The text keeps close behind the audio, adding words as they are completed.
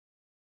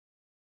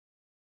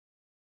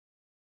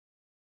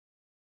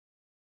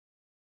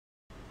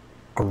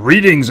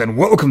Greetings and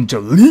welcome to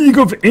League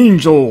of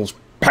Angels,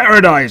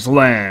 Paradise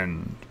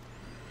Land.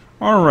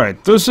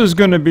 Alright, this is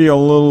going to be a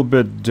little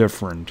bit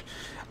different.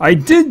 I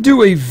did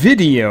do a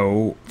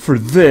video for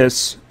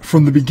this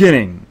from the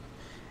beginning.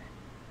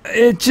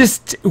 It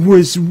just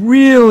was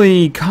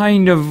really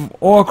kind of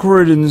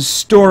awkward and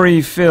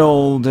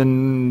story-filled,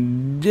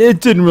 and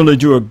it didn't really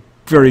do a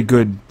very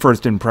good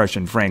first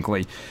impression,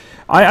 frankly.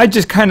 I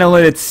just kind of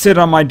let it sit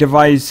on my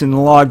device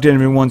and logged in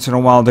every once in a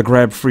while to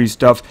grab free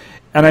stuff.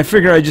 And I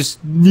figured I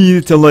just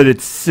needed to let it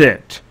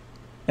sit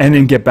and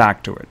then get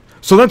back to it.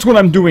 So that's what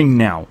I'm doing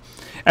now.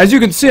 As you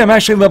can see, I'm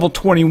actually level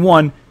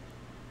 21.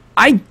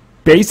 I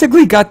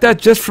basically got that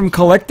just from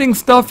collecting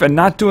stuff and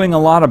not doing a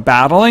lot of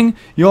battling.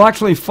 You'll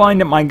actually find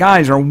that my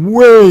guys are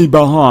way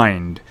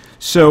behind.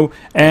 So,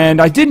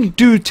 and I didn't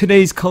do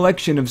today's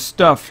collection of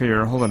stuff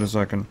here. Hold on a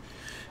second.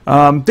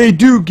 They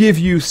do give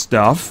you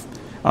stuff.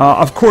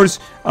 Of course,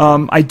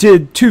 I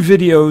did 2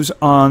 videos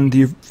on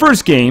the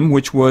first game,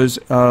 which was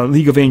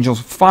League of Angels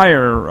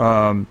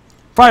Fire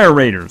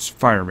Raiders.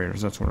 Fire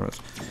Raiders, that's what it was.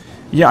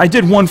 Yeah, I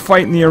did one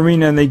fight in the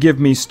arena, and they give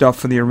me stuff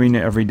for the arena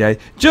every day,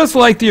 just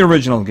like the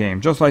original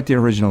game. Just like the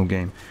original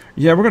game.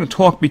 Yeah, we're going to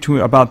talk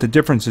about the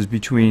differences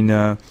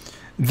between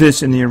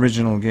this and the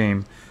original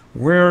game.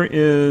 Where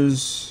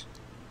is...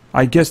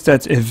 I guess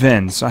that's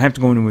events. I have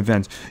to go into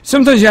events.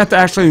 Sometimes you have to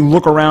actually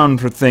look around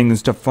for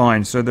things to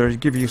find. So they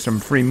give you some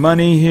free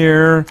money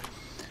here.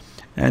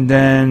 And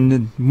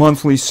then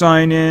monthly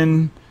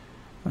sign-in.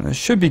 I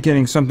should be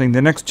getting something.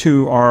 The next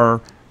 2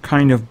 are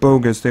kind of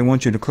bogus. They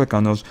want you to click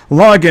on those.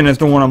 Login is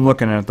the one I'm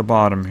looking at the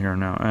bottom here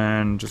now.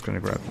 And just going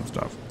to grab some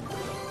stuff.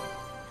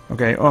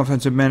 Okay,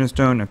 offensive mana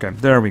stone. Okay,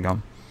 there we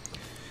go.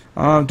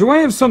 Do I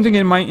have something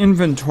in my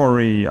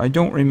inventory? I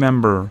don't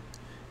remember.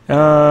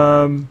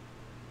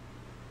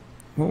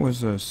 What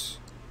was this?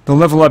 The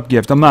level up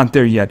gift. I'm not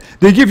there yet.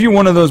 They give you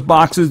one of those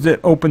boxes that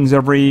opens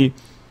every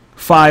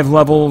 5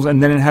 levels,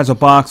 and then it has a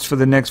box for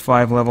the next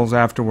 5 levels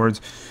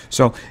afterwards.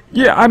 So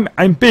yeah,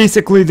 I'm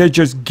basically, they're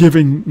just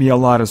giving me a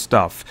lot of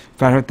stuff. In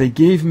fact, they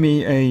gave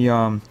me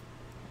a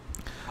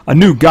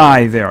new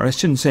guy there. I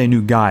shouldn't say a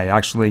new guy,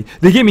 actually.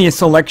 They gave me a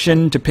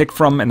selection to pick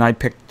from, and I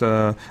picked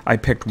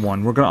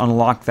one. We're gonna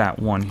unlock that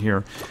one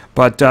here.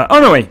 But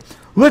anyway.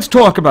 Let's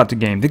talk about the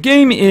game. The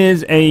game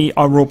is a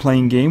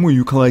role-playing game where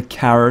you collect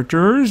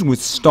characters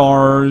with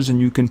stars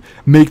and you can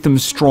make them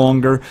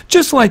stronger,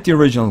 just like the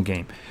original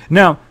game.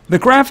 Now, the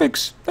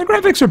graphics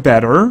are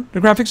better.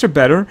 The graphics are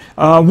better.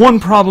 One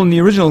problem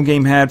the original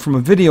game had from a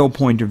video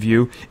point of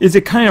view is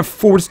it kind of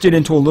forced it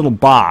into a little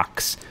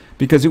box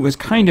because it was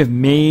kind of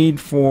made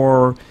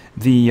for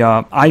the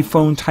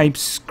iPhone-type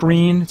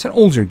screen. It's an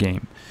older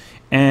game.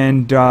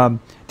 And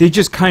they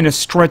just kind of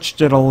stretched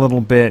it a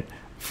little bit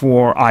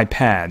for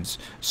iPads.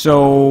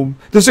 So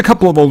there's a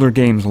couple of older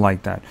games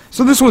like that.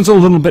 So this one's a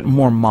little bit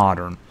more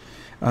modern.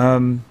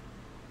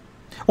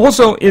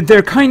 Also,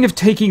 they're kind of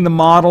taking the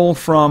model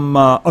from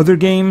other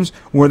games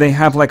where they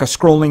have like a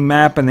scrolling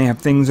map and they have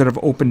things that have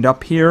opened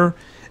up here.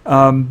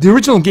 The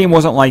original game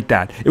wasn't like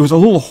that. It was a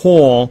little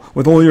hall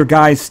with all your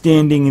guys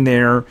standing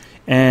there,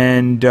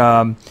 and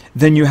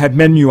then you had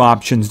menu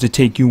options to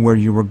take you where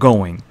you were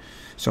going.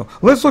 So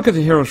let's look at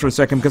the heroes for a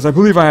second, because I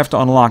believe I have to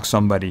unlock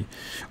somebody.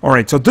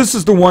 Alright, so this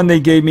is the one they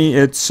gave me.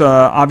 It's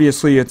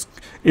obviously it's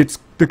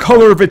the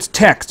color of its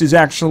text is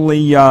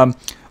actually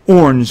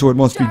orange, so it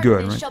must be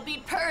good, right? Shall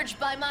be purged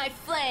by my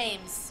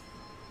flames.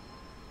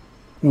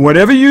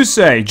 Whatever you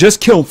say,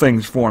 just kill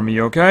things for me,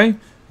 okay?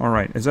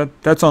 Alright,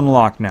 that's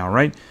unlocked now,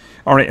 right?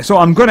 Alright, so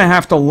I'm gonna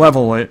have to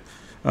level it.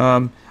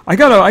 I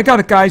got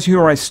a guys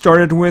who I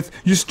started with.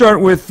 You start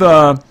with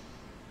for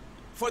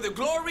the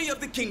glory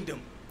of the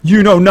kingdom.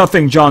 You know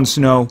nothing, Jon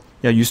Snow.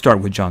 Yeah, you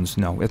start with Jon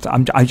Snow.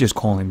 I just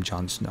call him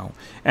Jon Snow.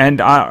 And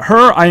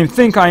her, I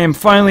think I am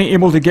finally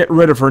able to get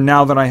rid of her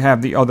now that I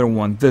have the other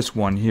one, this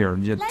one here.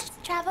 Let's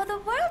travel the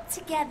world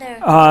together.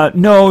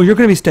 No, you're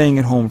going to be staying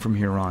at home from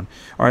here on.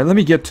 All right, let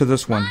me get to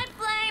this one. My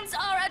flames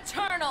are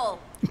eternal.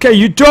 Okay,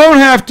 you don't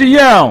have to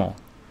yell.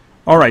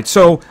 All right,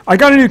 so I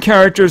got a new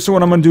character, so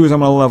what I'm going to do is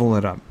I'm going to level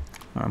it up.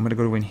 I'm going to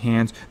go to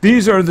Enhance.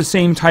 These are the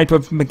same type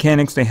of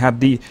mechanics. They have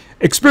the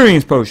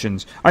experience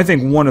potions. I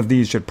think one of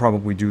these should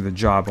probably do the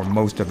job, or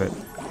most of it.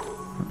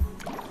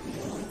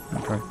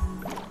 Okay.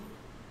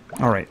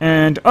 Alright,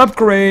 and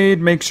upgrade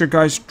makes your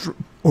guy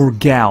or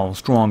gal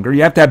stronger.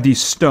 You have to have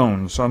these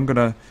stones, so I'm going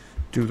to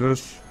do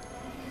this.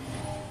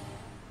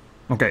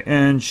 Okay,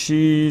 and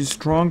she's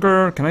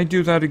stronger. Can I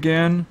do that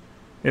again?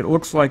 It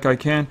looks like I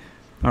can.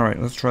 Alright,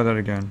 let's try that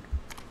again.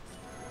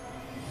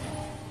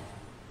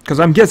 Because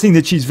I'm guessing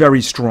that she's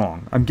very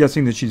strong.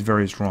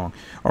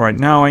 Alright,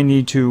 now I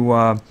need to,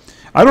 I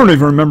don't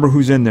even remember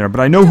who's in there,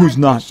 but I know who's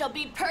not. Shall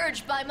be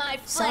purged by my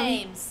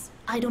flames.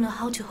 I don't know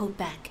how to hold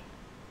back.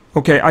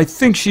 Okay, I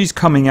think she's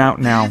coming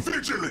out now.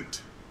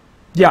 Vigilant.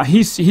 Yeah,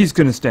 he's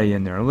going to stay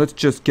in there. Let's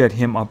just get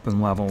him up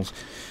in levels.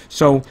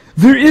 So,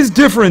 there is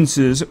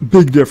differences,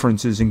 big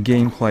differences in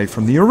gameplay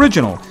from the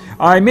original.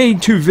 I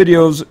made 2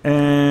 videos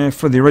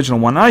for the original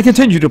one. I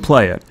continue to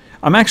play it.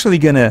 I'm actually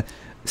going to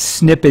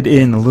snippet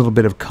in a little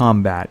bit of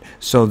combat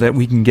so that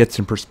we can get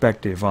some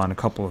perspective on a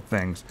couple of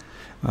things.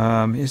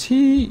 Is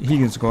he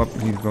needs to go up,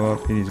 he needs to go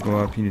up, he needs to go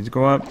up, he needs to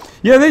go up.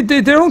 Yeah,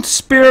 they don't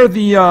spare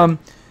the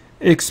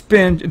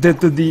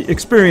the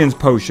experience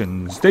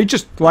potions. They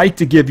just like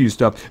to give you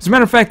stuff. As a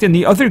matter of fact, in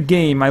the other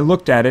game, I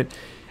looked at it.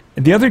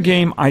 The other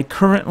game I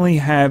currently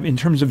have, in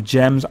terms of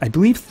gems, I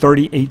believe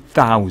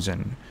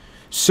 38,000.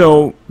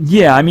 So,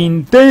 yeah, I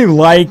mean, they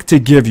like to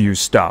give you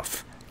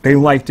stuff. They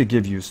like to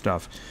give you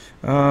stuff.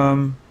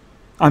 I'm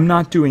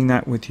not doing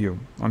that with you.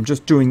 I'm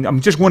just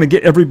want to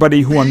get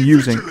everybody who I'm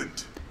using.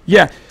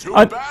 Yeah.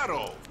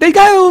 They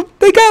got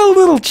a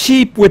little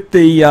cheap with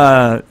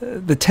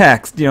the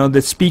text, you know,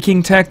 the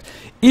speaking text.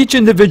 Each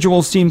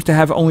individual seems to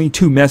have only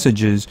 2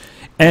 messages,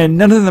 and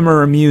none of them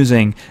are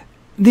amusing.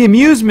 The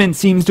amusement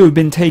seems to have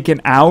been taken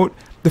out.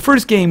 The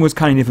first game was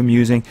kind of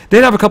amusing.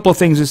 They'd have a couple of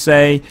things to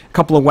say, a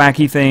couple of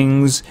wacky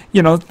things,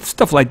 you know,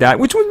 stuff like that,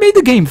 which made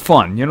the game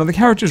fun. You know, the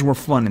characters were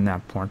fun in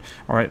that part.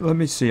 All right, let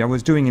me see. I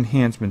was doing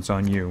enhancements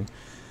on you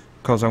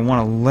because I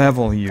want to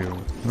level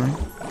you, right?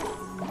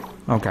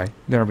 Okay,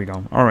 there we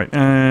go. All right,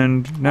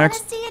 and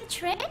next. Wanna see a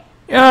trick?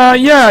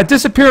 Yeah,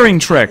 disappearing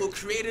trick. We'll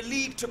create a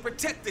league to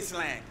protect this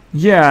land.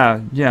 Yeah,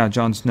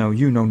 Jon Snow,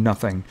 you know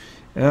nothing.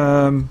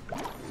 And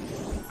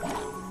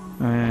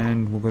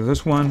we'll go to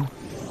this one.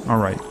 All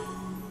right.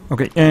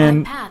 Okay,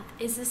 and my path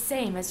is the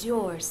same as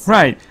yours.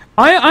 right.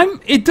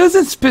 It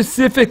doesn't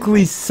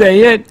specifically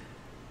say it,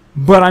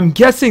 but I'm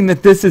guessing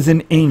that this is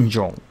an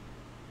angel.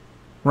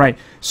 Right.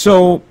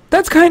 So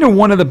that's kind of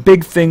one of the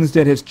big things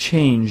that has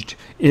changed,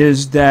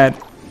 is that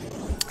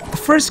the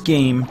first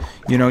game,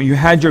 you know, you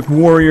had your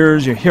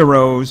warriors, your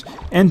heroes,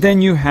 and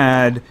then you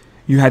had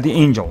the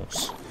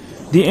angels.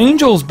 The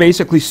angels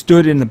basically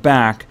stood in the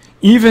back,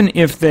 even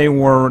if they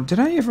were... Did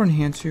I ever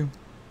enhance you?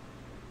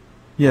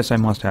 Yes, I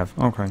must have.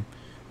 Okay.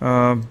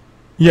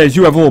 Yes,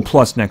 you have a little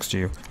plus next to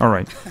you. All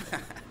right.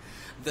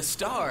 The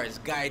stars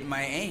guide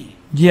my aim.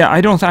 Yeah,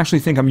 I don't actually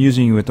think I'm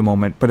using you at the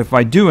moment, but if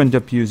I do end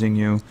up using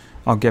you,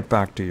 I'll get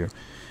back to you.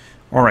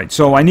 All right,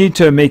 so I need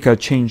to make a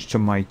change to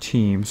my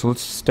team. So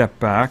let's step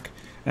back,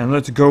 and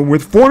let's go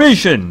with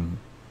formation.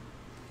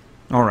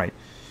 All right.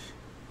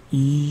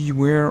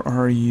 Where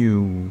are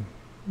you?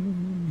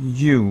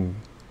 You.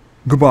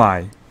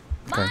 Goodbye.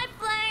 Okay. My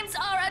flames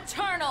are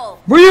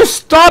eternal. Will you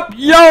stop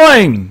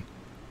yelling?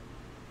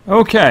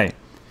 Okay.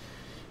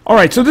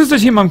 Alright, so this is the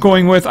team I'm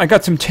going with. I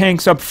got some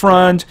tanks up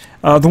front.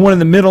 The one in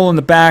the middle and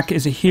the back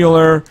is a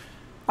healer.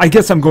 I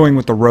guess I'm going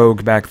with the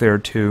rogue back there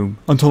too,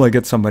 until I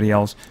get somebody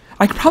else.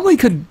 I probably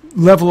could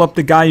level up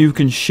the guy who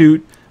can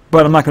shoot,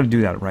 but I'm not going to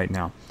do that right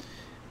now.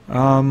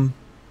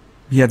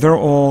 Yeah, they're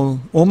all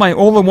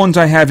the ones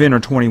I have in are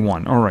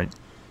 21. Alright.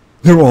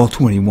 They're all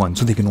 21,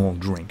 so they can all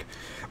drink.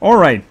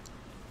 Alright.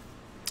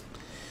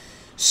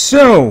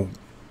 So,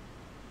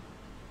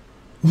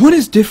 what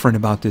is different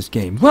about this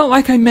game? Well,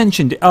 like I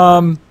mentioned,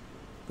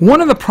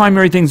 one of the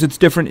primary things that's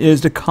different is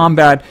the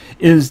combat,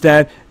 is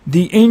that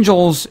the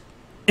angels,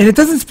 and it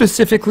doesn't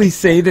specifically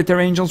say that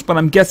they're angels, but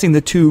I'm guessing the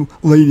 2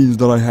 ladies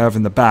that I have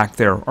in the back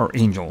there are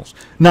angels,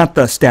 not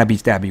the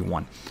stabby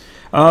one.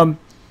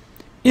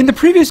 In the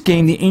previous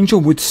game, the angel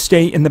would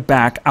stay in the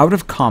back out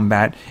of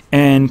combat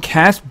and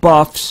cast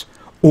buffs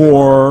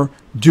or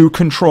do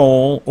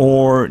control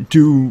or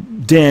do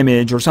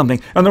damage or something.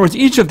 In other words,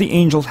 each of the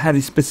angels had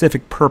a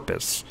specific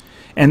purpose.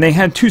 And they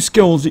had 2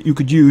 skills that you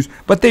could use,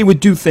 but they would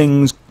do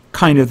things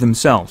kind of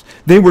themselves.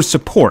 They were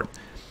support.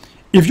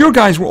 If your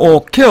guys were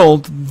all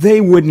killed,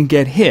 they wouldn't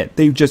get hit.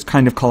 They would just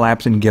kind of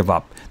collapse and give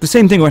up. The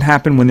same thing would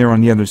happen when they're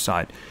on the other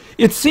side.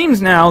 It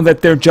seems now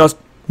that they're just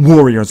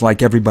warriors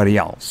like everybody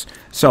else.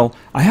 So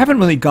I haven't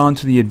really gone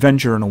to the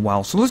adventure in a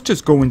while, so let's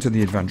just go into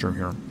the adventure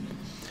here.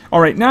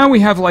 Alright, now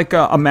we have like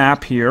a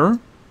map here.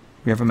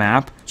 We have a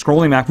map,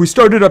 scrolling map. We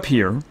started up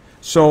here,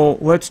 so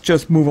let's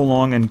just move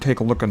along and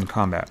take a look at the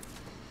combat.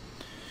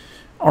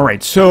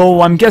 Alright, so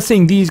I'm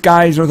guessing these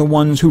guys are the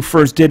ones who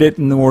first did it,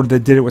 in order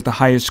that did it with the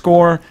highest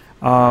score.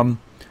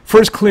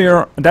 First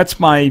clear, that's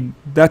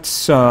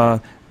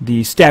the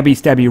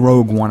stabby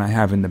rogue one I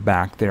have in the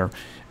back there.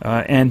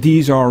 And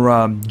these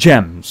are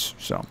gems,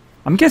 so...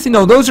 I'm guessing,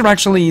 no, those are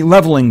actually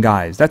leveling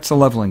guys. That's the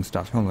leveling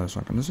stuff. Hold on a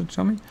second, does it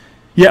tell me?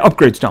 Yeah,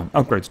 upgrade stone.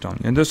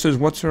 And this is,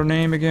 what's her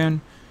name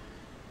again?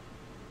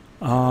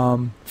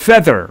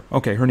 Feather.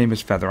 Okay, her name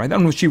is Feather. I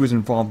don't know if she was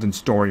involved in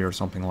story or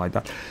something like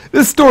that.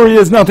 This story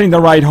is nothing to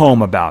write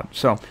home about.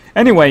 So,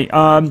 anyway,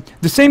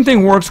 the same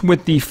thing works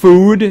with the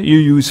food. You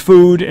use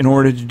food in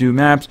order to do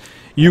maps.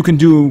 You can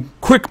do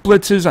quick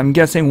blitzes, I'm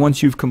guessing,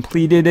 once you've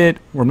completed it.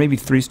 Or maybe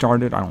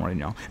 3-starred it, I don't really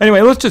know.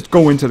 Anyway, let's just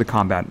go into the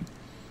combat.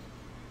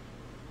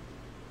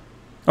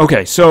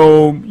 Okay,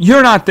 so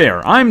you're not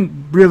there.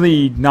 I'm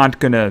really not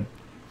going to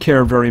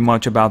care very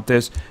much about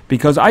this,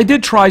 because I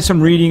did try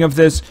some reading of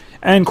this,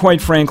 and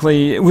quite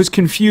frankly, it was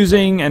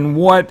confusing, and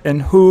what,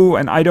 and who,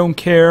 and I don't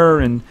care,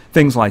 and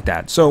things like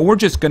that. So we're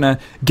just going to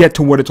get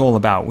to what it's all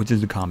about, which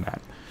is the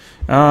combat.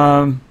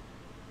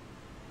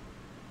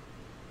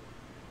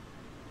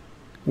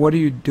 What are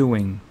you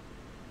doing?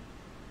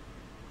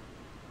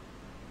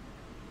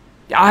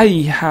 I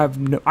have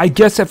no... I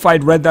guess if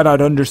I'd read that,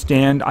 I'd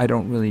understand. I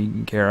don't really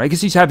care. I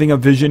guess he's having a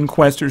vision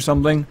quest or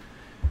something.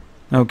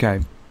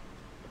 Okay.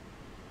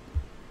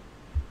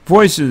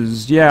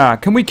 Voices, yeah.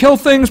 Can we kill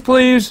things,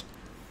 please?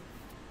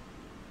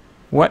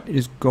 What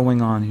is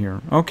going on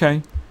here?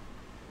 Okay.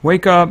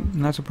 Wake up.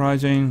 Not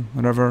surprising.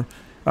 Whatever.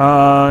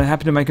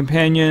 Happened to my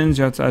companions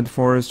outside the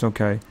forest.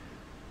 Okay.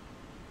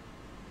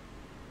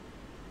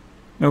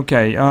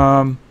 Okay,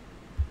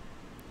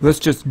 let's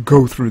just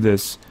go through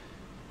this.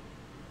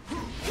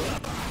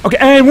 Okay,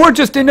 and we're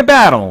just in a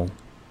battle.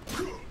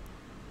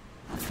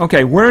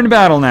 Okay, we're in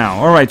battle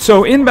now. Alright,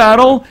 so in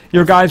battle,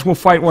 your guys will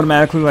fight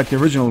automatically like the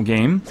original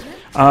game.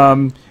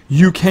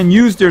 You can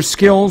use their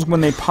skills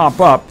when they pop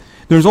up.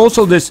 There's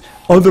also this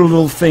other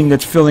little thing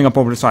that's filling up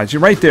over the sides.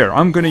 You're right there.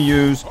 I'm going to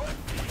use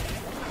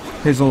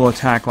his little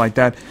attack like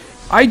that.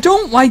 I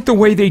don't like the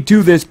way they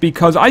do this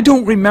because I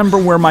don't remember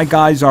where my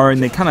guys are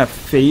and they kind of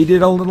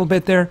faded a little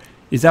bit there.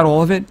 Is that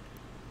all of it?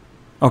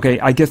 Okay,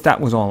 I guess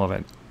that was all of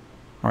it.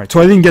 Alright,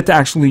 so I didn't get to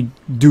actually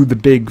do the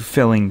big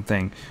filling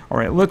thing.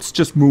 Alright, let's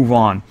just move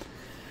on.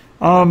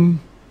 It's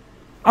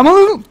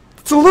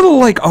a little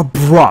like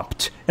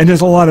abrupt, and there's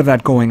a lot of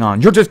that going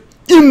on. You're just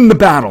in the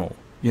battle,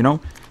 you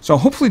know? So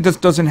hopefully this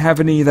doesn't have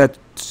any of that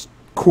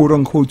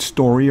quote-unquote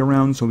story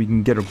around so we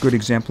can get a good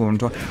example of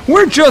what I'm talking.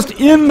 We're just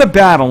in the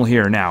battle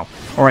here now.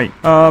 Alright,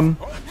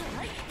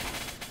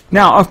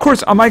 now, of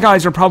course, my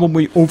guys are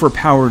probably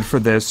overpowered for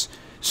this,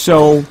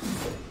 so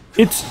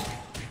it's...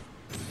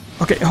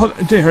 Okay,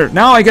 here.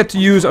 Now I get to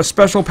use a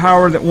special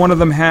power that one of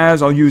them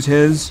has. I'll use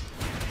his.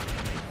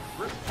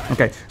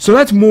 Okay, so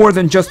that's more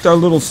than just a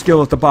little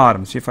skill at the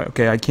bottom. See if I...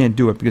 Okay, I can't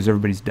do it because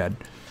everybody's dead.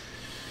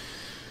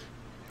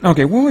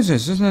 Okay, what was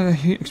this? Isn't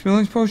that an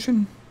experience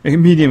potion? A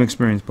medium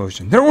experience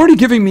potion. They're already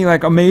giving me,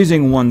 like,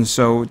 amazing ones,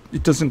 so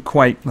it doesn't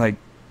quite, like...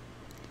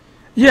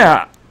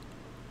 Yeah.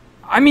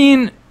 I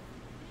mean,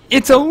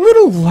 it's a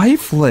little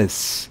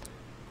lifeless.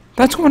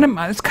 That's what I'm...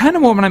 It's kind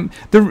of what I'm...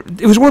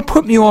 It was what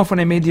put me off when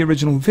I made the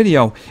original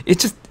video. It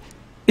just...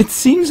 It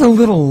seems a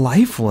little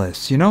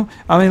lifeless, you know?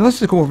 I mean, let's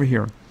just go over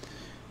here.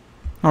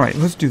 Alright,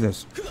 let's do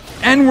this.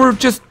 And we're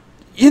just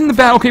in the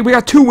battle. Okay, we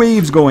got 2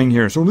 waves going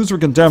here, so at least we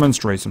can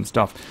demonstrate some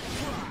stuff.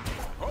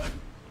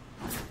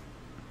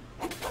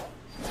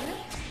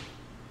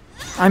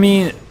 I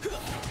mean,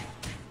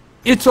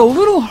 it's a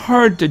little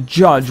hard to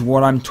judge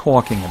what I'm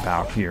talking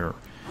about here.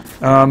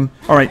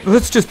 Alright,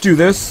 let's just do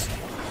this.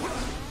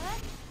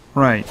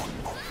 Right.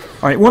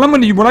 Alright,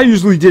 what I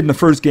usually did in the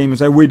first game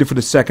is I waited for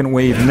the second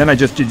wave, and then I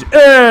just did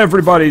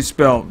everybody's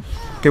spell.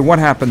 Okay, what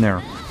happened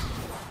there?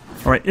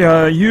 Alright,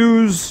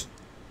 use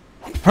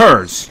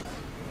hers.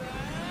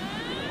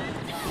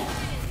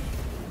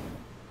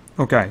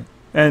 Okay,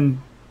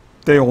 and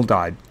they all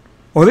died.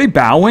 Oh, are they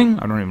bowing?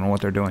 I don't even know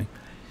what they're doing.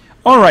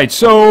 Alright,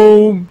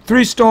 so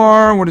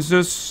 3-star, what is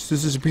this?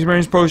 This is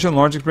experience potion,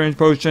 large experience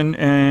potion,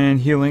 and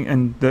healing,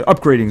 and the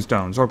upgrading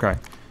stones. Okay.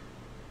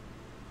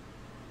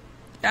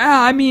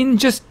 Yeah, I mean,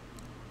 just...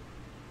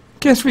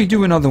 Guess we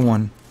do another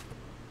one.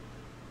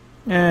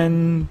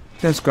 And...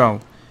 Let's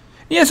go.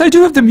 Yes, I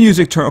do have the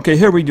music turn. Okay,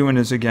 here we doing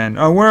this again.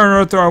 Where on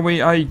earth are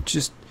we? I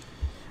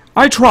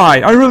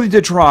tried. I really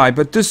did try,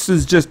 but this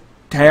is just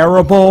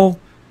terrible.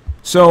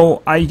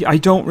 So, I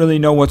don't really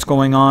know what's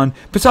going on.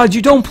 Besides,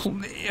 you don't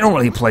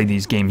really play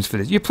these games for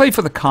this. You play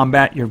for the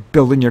combat, you're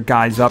building your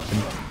guys up,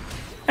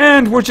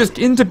 and we're just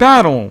into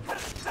battle.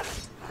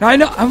 Now, I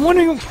know, I'm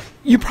wondering,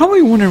 you're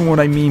probably wondering what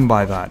I mean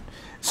by that.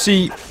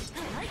 See,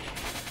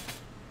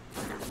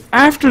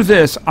 after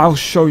this, I'll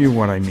show you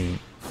what I mean.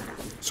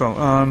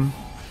 So,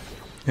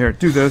 here,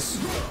 do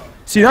this.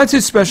 See, that's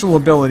his special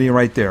ability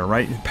right there,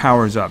 right? It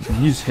powers up.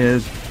 And use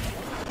his.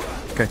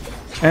 Okay.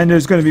 And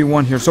there's going to be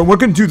one here. So we're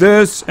going to do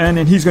this, and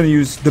then he's going to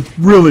use the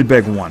really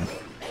big one.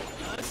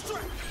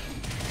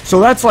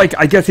 So that's like,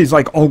 I guess he's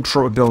like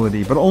ultra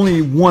ability, but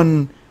only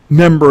one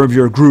member of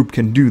your group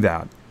can do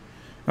that.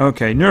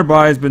 Okay,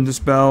 nearby has been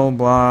dispelled,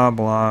 blah,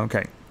 blah,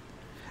 okay.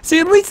 See,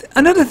 at least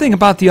another thing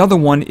about the other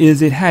one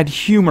is it had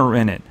humor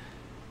in it.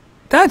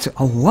 That's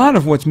a lot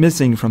of what's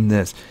missing from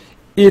this.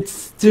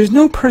 There's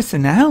no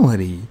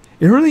personality.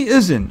 It really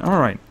isn't.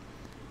 Alright.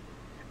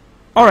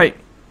 Alright.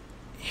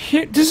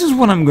 Here, this is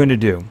what I'm going to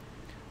do.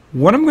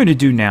 What I'm going to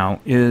do now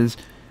is,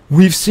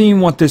 we've seen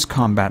what this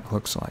combat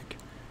looks like.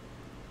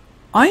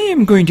 I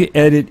am going to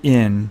edit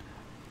in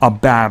a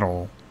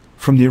battle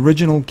from the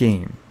original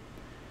game.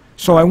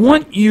 So I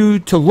want you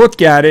to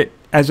look at it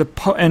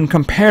and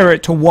compare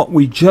it to what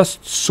we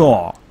just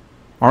saw.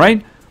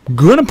 Alright? I'm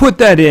going to put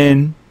that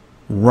in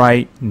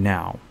right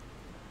now.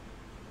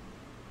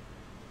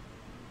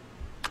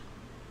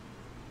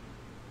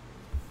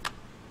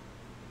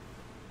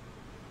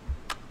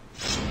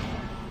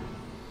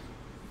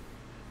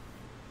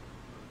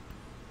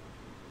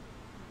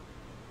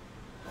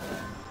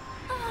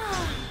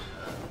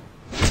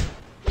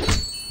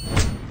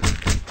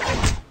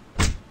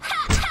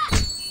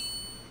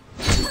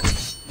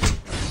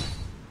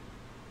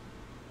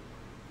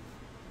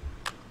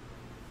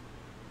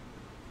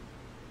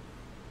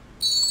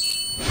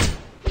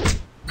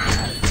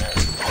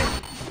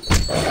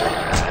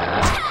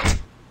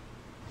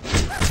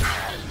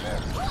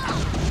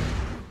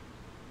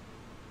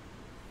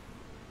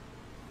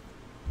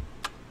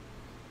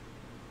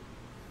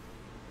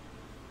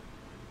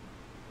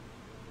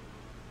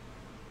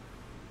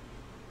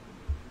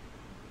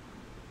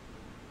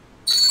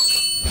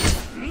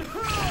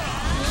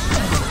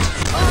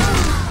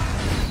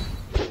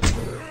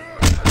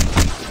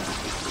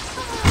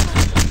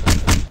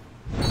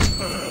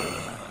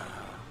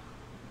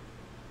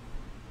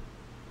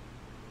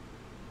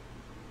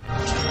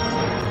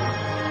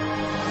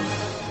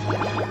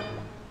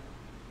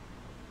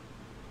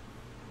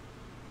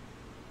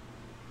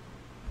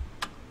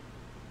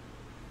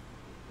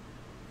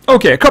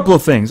 Okay, a couple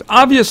of things.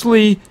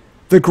 Obviously,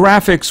 the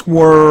graphics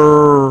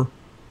were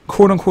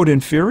quote-unquote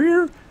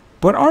inferior,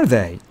 but are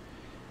they?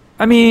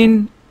 I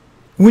mean,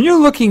 when you're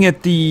looking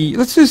at the...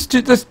 Let's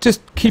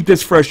just keep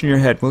this fresh in your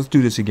head. Let's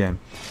do this again.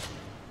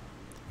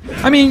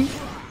 I mean,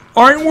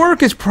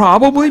 artwork is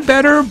probably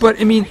better,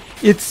 but, I mean,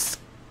 it's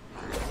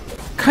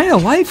kind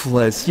of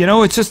lifeless, you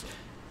know? It's just...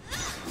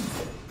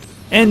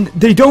 And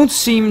they don't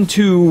seem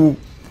to,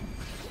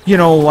 you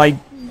know, like,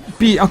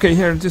 be... Okay,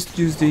 here, just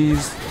use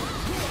these...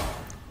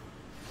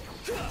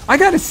 I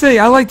gotta say,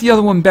 I like the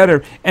other one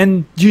better.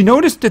 And do you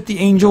notice that the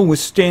angel was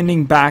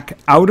standing back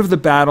out of the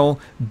battle,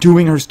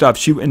 doing her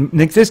stuff? In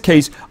this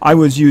case, I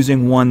was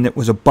using one that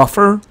was a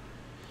buffer,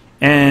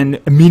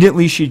 and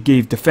immediately she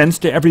gave defense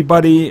to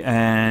everybody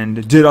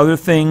and did other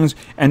things,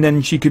 and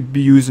then she could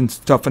be using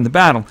stuff in the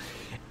battle.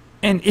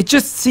 And it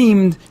just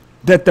seemed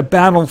that the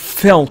battle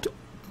felt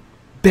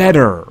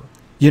better.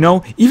 You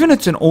know, even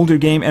it's an older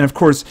game, and of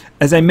course,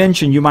 as I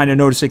mentioned, you might have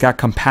noticed it got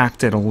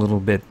compacted a little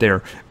bit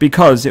there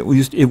because it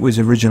was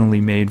originally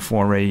made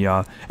for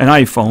an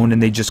iPhone,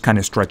 and they just kind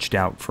of stretched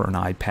out for an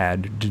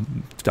iPad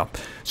stuff.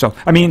 So,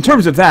 I mean, in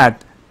terms of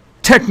that,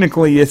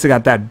 technically, it's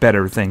got that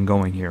better thing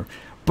going here,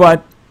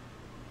 but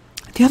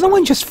the other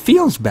one just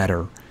feels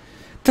better.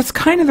 That's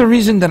kind of the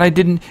reason that I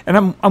didn't, and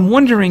I'm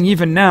wondering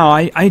even now.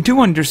 I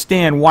do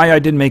understand why I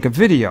didn't make a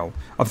video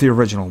of the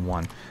original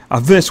one,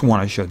 of this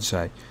one, I should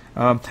say.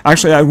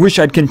 Actually, I wish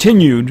I'd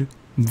continued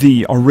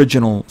the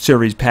original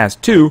series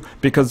past 2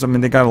 because, I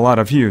mean, they got a lot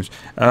of views.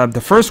 The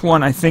first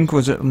one, I think,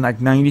 was at like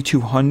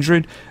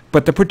 9,200,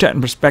 but to put that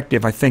in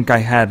perspective, I think I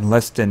had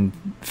less than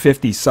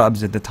 50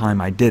 subs at the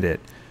time I did it.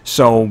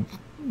 So,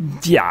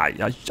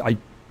 yeah, I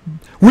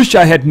wish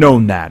I had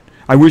known that.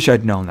 I wish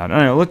I'd known that.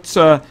 Anyway,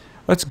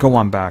 let's go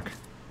on back.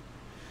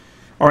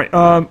 All right.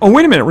 Oh,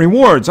 wait a minute.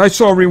 Rewards. I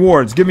saw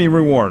rewards. Give me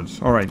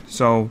rewards. All right.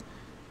 So,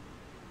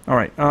 all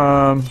right.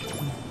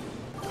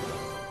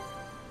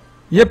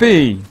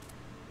 Yippee!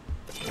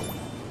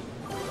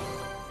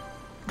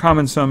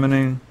 Common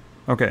summoning.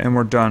 Okay, and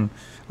we're done.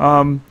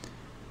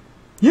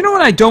 You know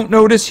what I don't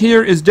notice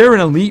here? Is there an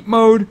elite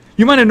mode?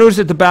 You might have noticed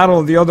at the battle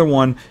of the other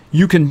one,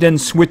 you can then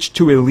switch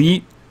to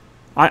elite.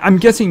 I'm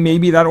guessing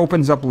maybe that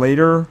opens up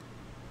later.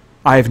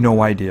 I have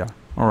no idea.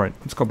 Alright,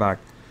 let's go back.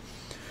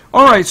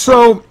 Alright,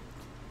 so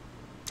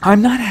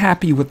I'm not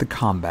happy with the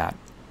combat.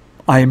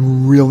 I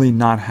am really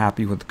not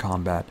happy with the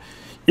combat.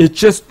 It's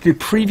just the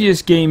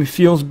previous game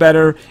feels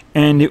better,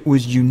 and it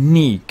was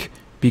unique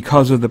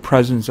because of the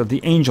presence of the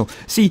angel.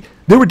 See,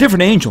 there were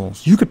different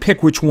angels. You could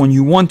pick which one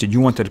you wanted. You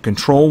wanted a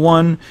control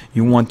one.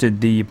 You wanted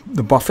the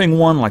buffing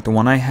one, like the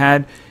one I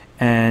had.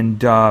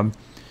 And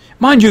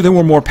mind you, there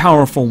were more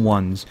powerful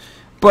ones.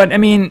 But I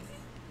mean,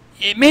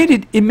 it made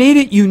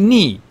it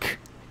unique.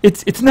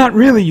 It's not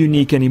really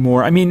unique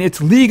anymore. I mean,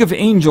 it's League of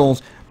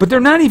Angels, but they're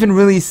not even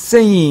really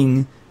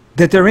saying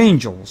that they're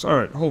angels. All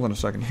right, hold on a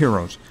second.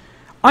 Heroes.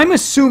 I'm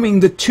assuming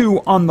the two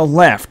on the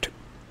left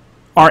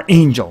are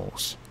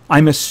angels.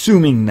 I'm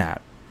assuming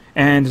that.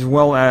 And as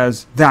well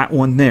as that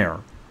one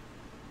there.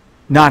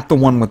 Not the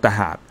one with the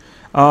hat.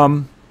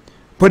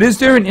 But is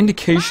there an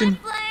indication?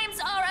 My flames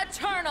are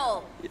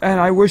eternal. And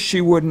I wish she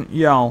wouldn't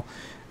yell.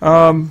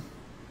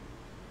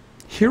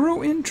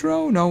 Hero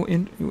intro? No,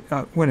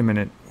 wait a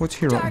minute. What's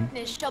hero?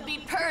 Darkness shall be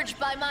purged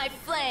by my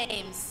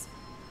flames.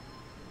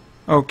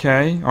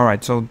 Okay.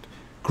 Alright, so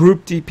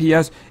group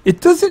DPS.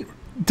 It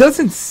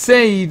doesn't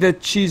say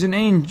that she's an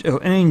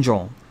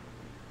angel.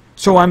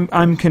 So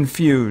I'm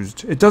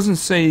confused. It doesn't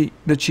say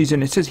that she's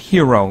it says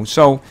hero.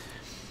 So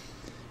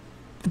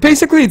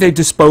basically they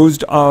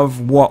disposed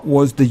of what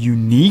was the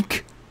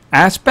unique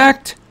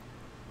aspect,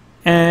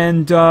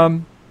 and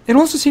it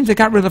also seems they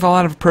got rid of a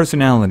lot of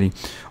personality.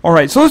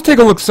 Alright, so let's take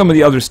a look at some of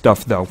the other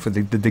stuff though for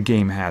the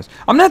game has.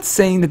 I'm not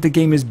saying that the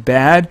game is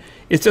bad.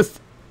 It's just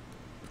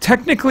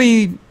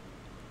technically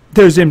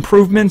there's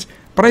improvements,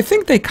 but I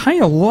think they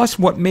kind of lost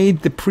what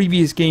made the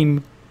previous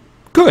game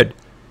good.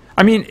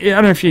 I mean, I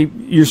don't know if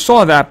you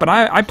saw that, but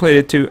I played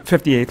it to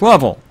 58th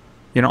level.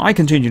 You know, I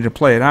continued to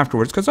play it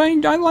afterwards because I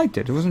liked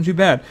it. It wasn't too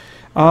bad.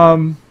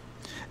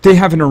 They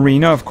have an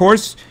arena, of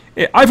course.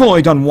 I've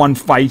only done one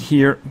fight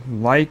here.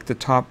 Like the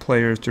top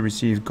players to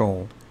receive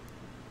gold.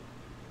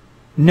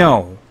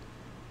 No.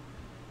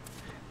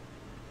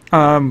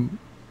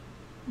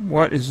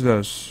 What is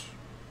this?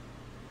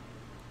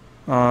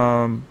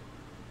 Block?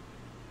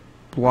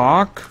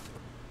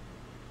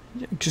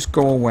 Just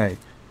go away.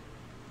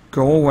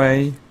 Go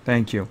away.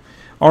 Thank you.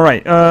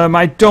 Alright,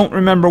 I don't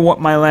remember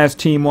what my last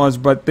team was,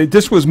 but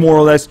this was more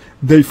or less,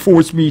 they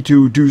forced me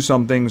to do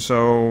something,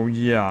 so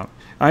yeah.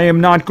 I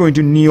am not going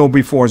to kneel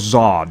before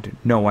Zod.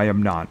 No, I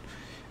am not.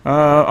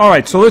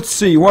 Alright, so let's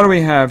see. What do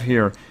we have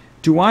here?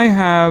 Do I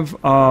have,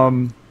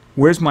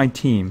 where's my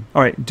team?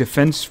 Alright,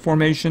 defense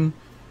formation?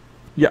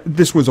 Yeah,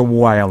 this was a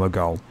while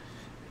ago.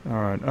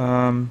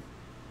 Alright,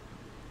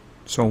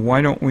 so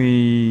why don't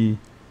we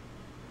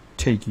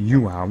take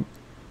you out?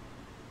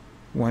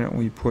 Why don't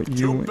we put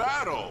you in?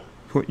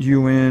 Put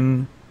you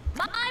in.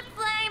 My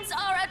flames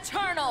are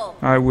eternal.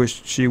 I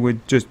wish she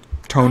would just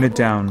tone it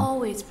down. I will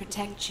always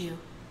protect you.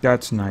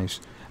 That's nice.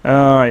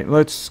 Alright,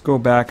 let's go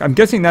back. I'm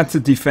guessing that's the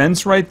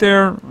defense right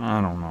there?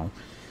 I don't know.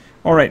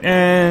 Alright,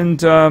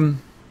 and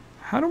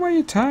how do I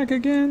attack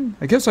again?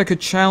 I guess I could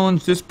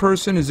challenge this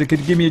person. Is it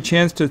could give me a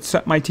chance to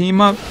set my team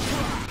up?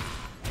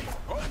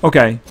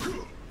 Okay.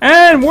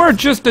 And we're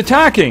just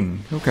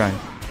attacking. Okay.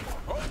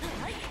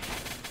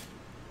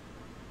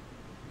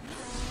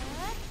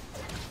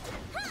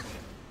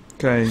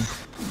 Okay.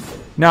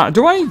 Now,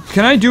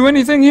 can I do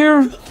anything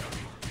here?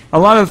 A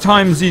lot of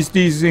times these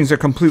things are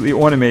completely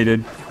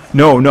automated.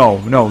 No.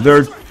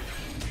 They're...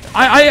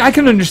 I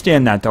can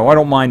understand that, though. I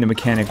don't mind the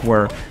mechanic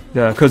where...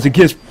 Because it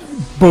gives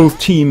both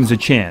teams a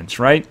chance,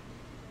 right?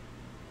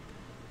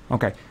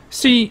 Okay.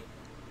 See...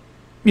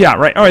 Yeah,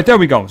 right. Alright, there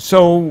we go.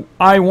 So,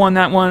 I won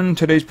that one.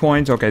 Today's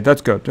points. Okay,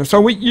 that's good.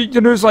 So,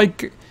 there's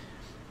like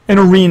an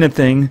arena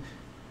thing.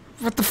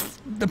 But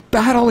the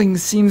battling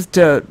seems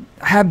to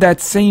have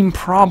that same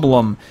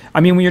problem.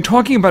 I mean, when you're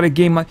talking about a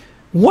game like...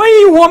 Why do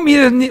you want me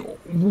to...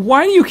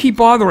 Why do you keep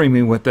bothering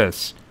me with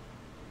this?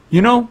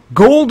 You know?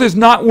 Gold is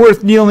not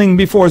worth kneeling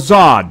before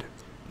Zod.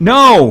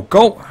 No!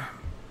 Go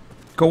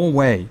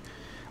away.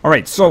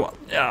 Alright, so...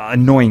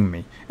 annoying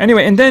me.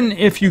 Anyway, and then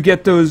if you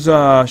get those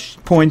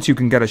points, you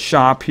can get a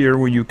shop here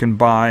where you can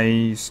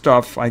buy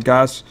stuff, I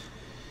guess.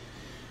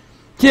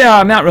 Yeah,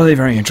 I'm not really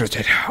very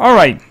interested.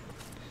 Alright.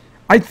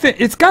 I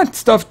think it's got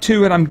stuff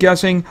to it, I'm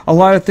guessing. A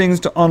lot of things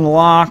to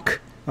unlock.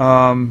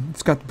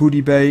 It's got the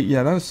booty bay.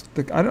 Yeah, that's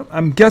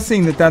I'm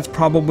guessing that that's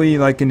probably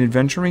like an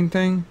adventuring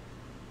thing.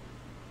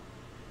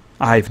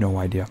 I have no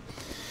idea.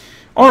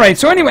 Alright,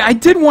 so anyway, I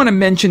did want to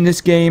mention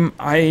this game.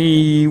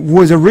 I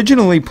was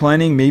originally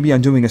planning maybe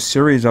on doing a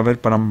series of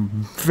it, but I'm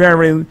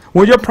very...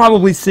 Well, you're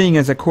probably seeing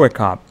as a quick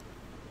hop.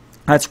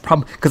 That's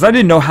probably... Because I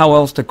didn't know how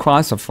else to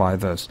classify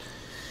this.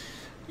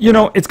 You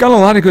know, it's got a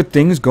lot of good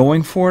things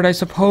going for it, I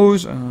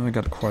suppose. I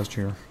got a quest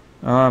here.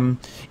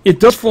 It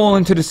does fall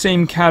into the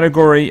same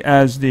category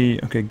as the...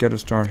 Okay, get a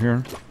start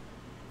here.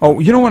 Oh,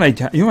 you know what I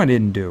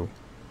didn't do?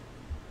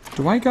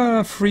 Do I got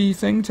a free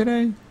thing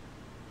today?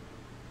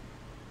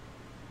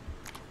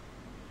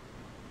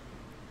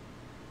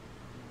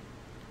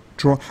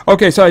 Draw.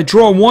 Okay, so I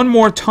draw one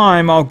more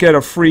time, I'll get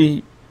a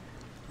free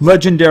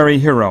legendary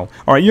hero.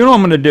 Alright, you know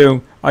what I'm going to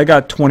do? I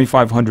got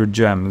 2,500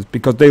 gems,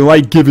 because they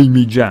like giving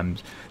me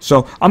gems.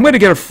 So, I'm going to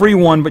get a free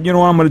one, but you know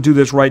what? I'm going to do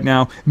this right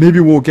now. Maybe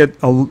we'll get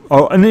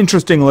an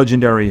interesting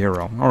legendary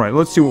hero. Alright,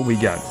 let's see what we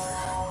get.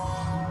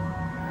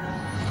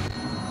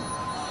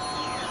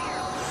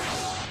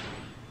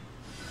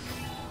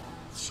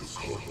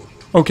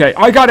 Okay,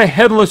 I got a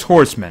headless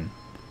horseman.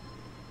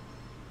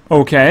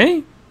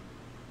 Okay.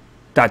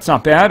 That's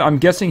not bad. I'm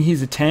guessing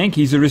he's a tank.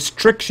 He's a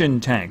restriction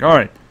tank.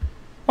 Alright.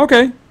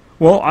 Okay.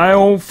 Well,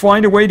 I'll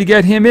find a way to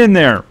get him in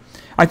there.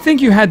 I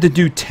think you had to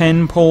do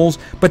 10 polls,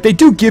 but they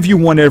do give you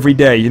one every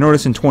day. You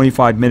notice in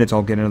 25 minutes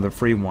I'll get another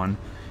free one.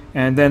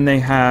 And then they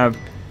have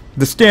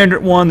the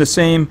standard one, the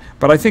same,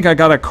 but I think I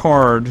got a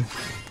card.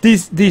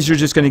 These are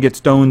just going to get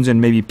stones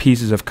and maybe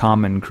pieces of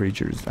common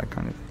creatures, that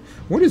kind of thing.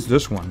 What is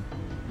this one?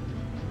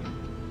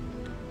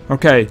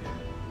 Okay.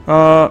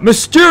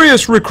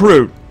 Mysterious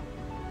recruit.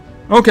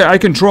 Okay, I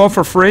can draw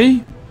for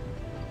free?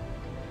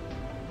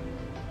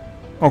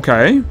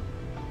 Okay.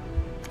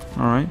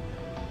 Alright.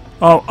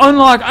 Oh,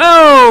 unlock.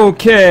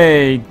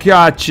 Okay,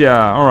 gotcha.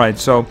 Alright,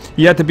 so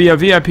you have to be a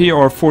VIP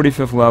or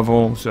 45th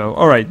level. So,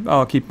 alright,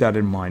 I'll keep that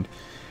in mind.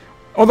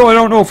 Although I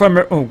don't know if I'm...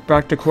 Oh,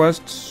 back to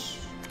quests.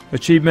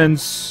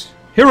 Achievements.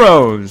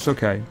 Heroes.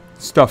 Okay,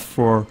 stuff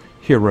for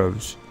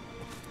heroes.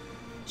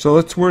 So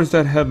let's... Where's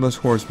that headless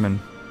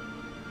horseman?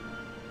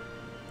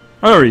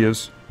 Oh, there he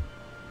is.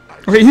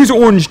 Okay, he's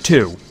orange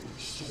too.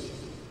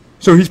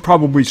 So he's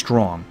probably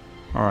strong.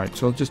 Alright,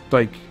 so just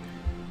like...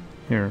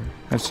 Here.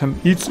 Have some...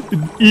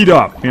 Eat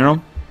up, you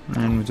know?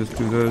 And we'll just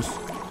do this.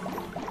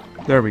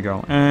 There we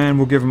go. And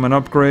we'll give him an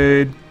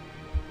upgrade.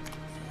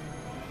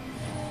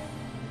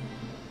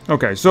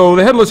 Okay, so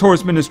the Headless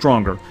Horseman is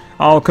stronger.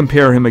 I'll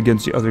compare him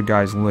against the other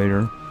guys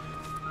later.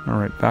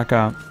 Alright, back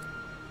out.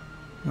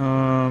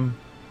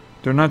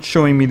 They're not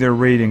showing me their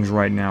ratings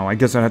right now. I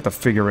guess I have to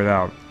figure it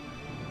out.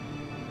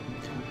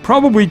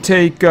 Probably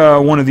take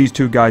one of these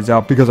two guys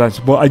out because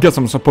I guess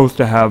I'm supposed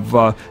to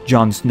have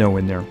Jon Snow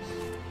in there.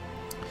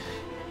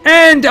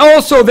 And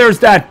also there's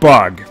that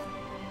bug.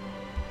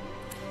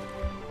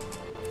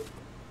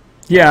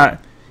 Yeah,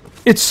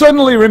 it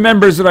suddenly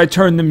remembers that I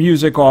turn the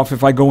music off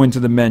if I go into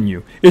the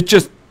menu. It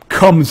just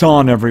comes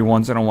on every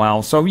once in a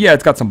while. So yeah,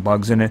 it's got some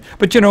bugs in it.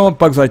 But you know,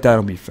 bugs like that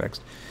will be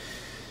fixed.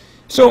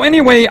 So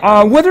anyway,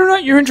 whether or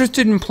not you're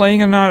interested in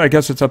playing or not, I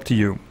guess it's up to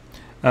you.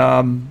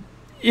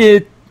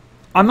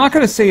 I'm not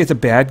going to say it's a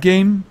bad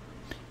game.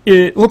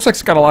 It looks like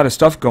it's got a lot of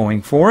stuff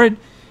going for it.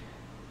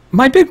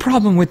 My big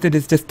problem with it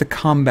is just the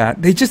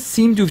combat. They just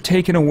seem to have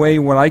taken away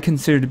what I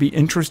consider to be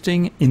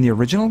interesting in the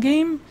original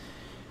game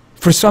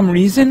for some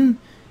reason.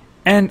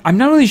 And I'm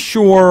not really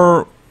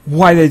sure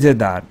why they did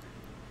that.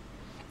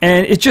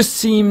 And it just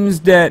seems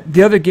that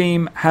the other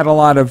game had a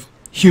lot of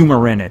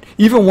humor in it.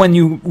 Even when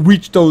you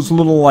reach those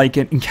little like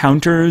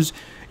encounters,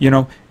 you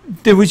know,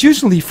 there was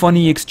usually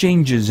funny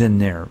exchanges in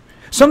there.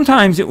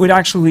 Sometimes it would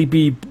actually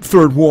be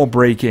third wall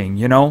breaking,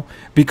 you know,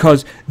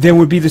 because there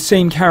would be the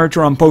same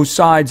character on both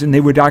sides and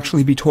they would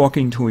actually be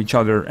talking to each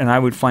other, and I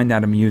would find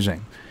that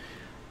amusing.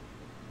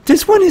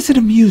 This one isn't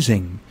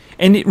amusing.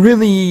 And it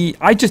really,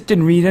 I just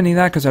didn't read any of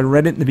that because I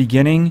read it in the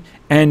beginning,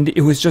 and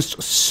it was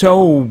just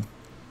so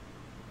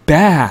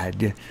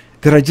bad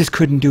that I just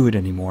couldn't do it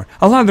anymore.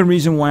 A lot of the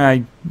reason why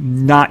I'm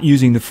not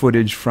using the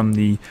footage from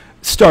the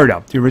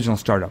startup, the original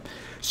startup.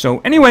 So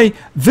anyway,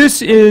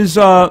 this is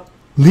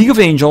League of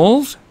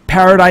Angels,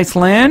 Paradise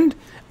Land.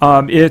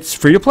 It's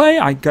free to play.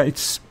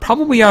 It's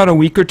probably out a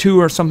week or two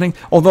or something,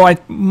 although I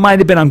might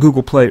have been on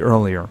Google Play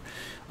earlier.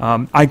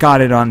 I got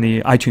it on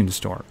the iTunes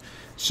store.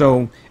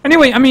 So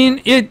anyway, I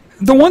mean,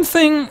 the one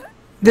thing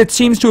that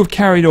seems to have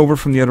carried over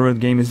from the other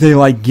game is they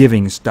like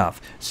giving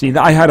stuff. See,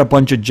 I had a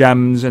bunch of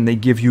gems and they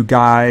give you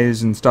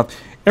guys and stuff.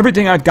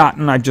 Everything I've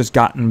just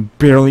gotten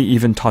barely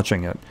even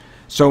touching it.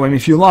 So I mean,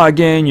 if you log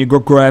in, you go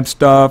grab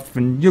stuff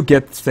and you'll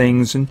get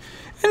things, and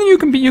you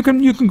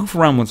can goof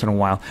around once in a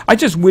while. I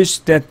just wish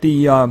that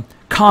the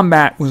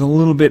combat was a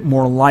little bit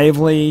more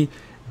lively,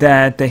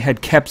 that they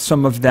had kept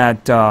some of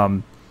that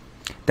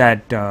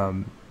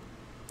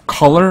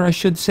color, I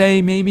should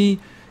say, maybe.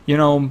 You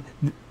know,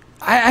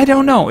 I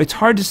don't know. It's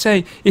hard to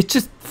say. It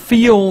just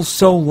feels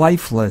so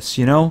lifeless,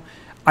 you know.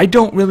 I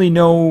don't really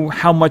know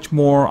how much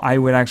more I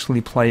would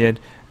actually play it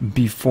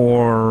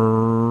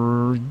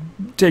before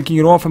taking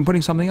it off and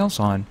putting something else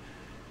on.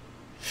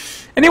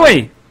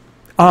 Anyway,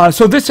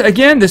 so this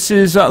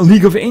is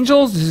League of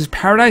Angels. This is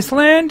Paradise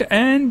Land,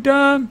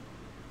 and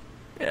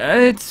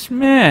it's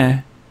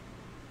meh.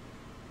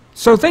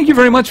 So thank you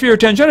very much for your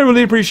attention. I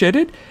really appreciate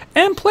it.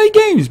 And play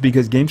games,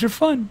 because games are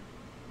fun.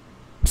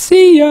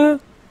 See ya!